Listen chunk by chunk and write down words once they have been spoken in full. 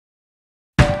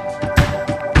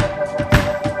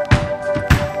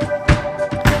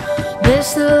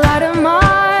This little light of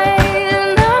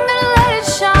mine, I'm gonna let it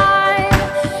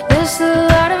shine. This little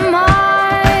light of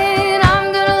mine,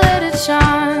 I'm gonna let it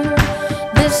shine.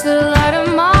 This little light of